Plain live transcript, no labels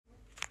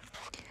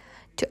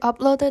To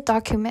upload a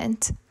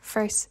document,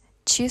 first,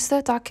 choose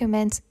the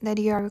document that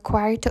you are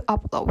required to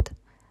upload.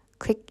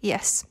 Click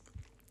Yes.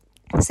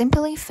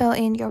 Simply fill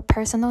in your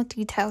personal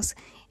details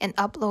and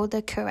upload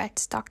the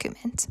correct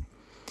document.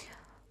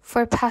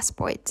 For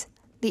passport,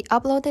 the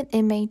uploaded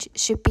image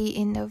should be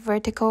in a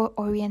vertical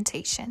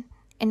orientation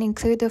and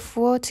include the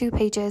full 2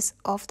 pages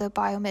of the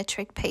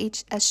biometric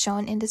page as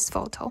shown in this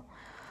photo.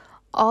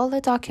 All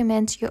the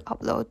documents you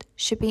upload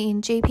should be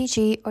in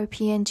JPG or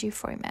PNG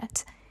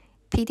format.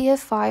 PDF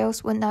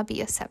files will not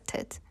be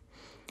accepted.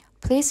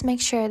 Please make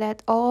sure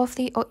that all of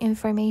the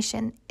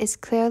information is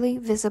clearly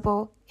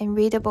visible and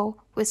readable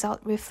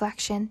without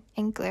reflection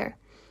and glare.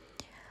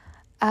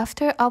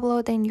 After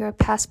uploading your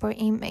passport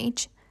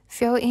image,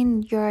 fill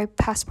in your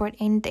passport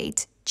end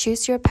date,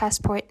 choose your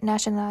passport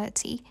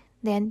nationality,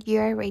 then you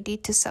are ready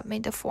to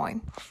submit the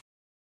form.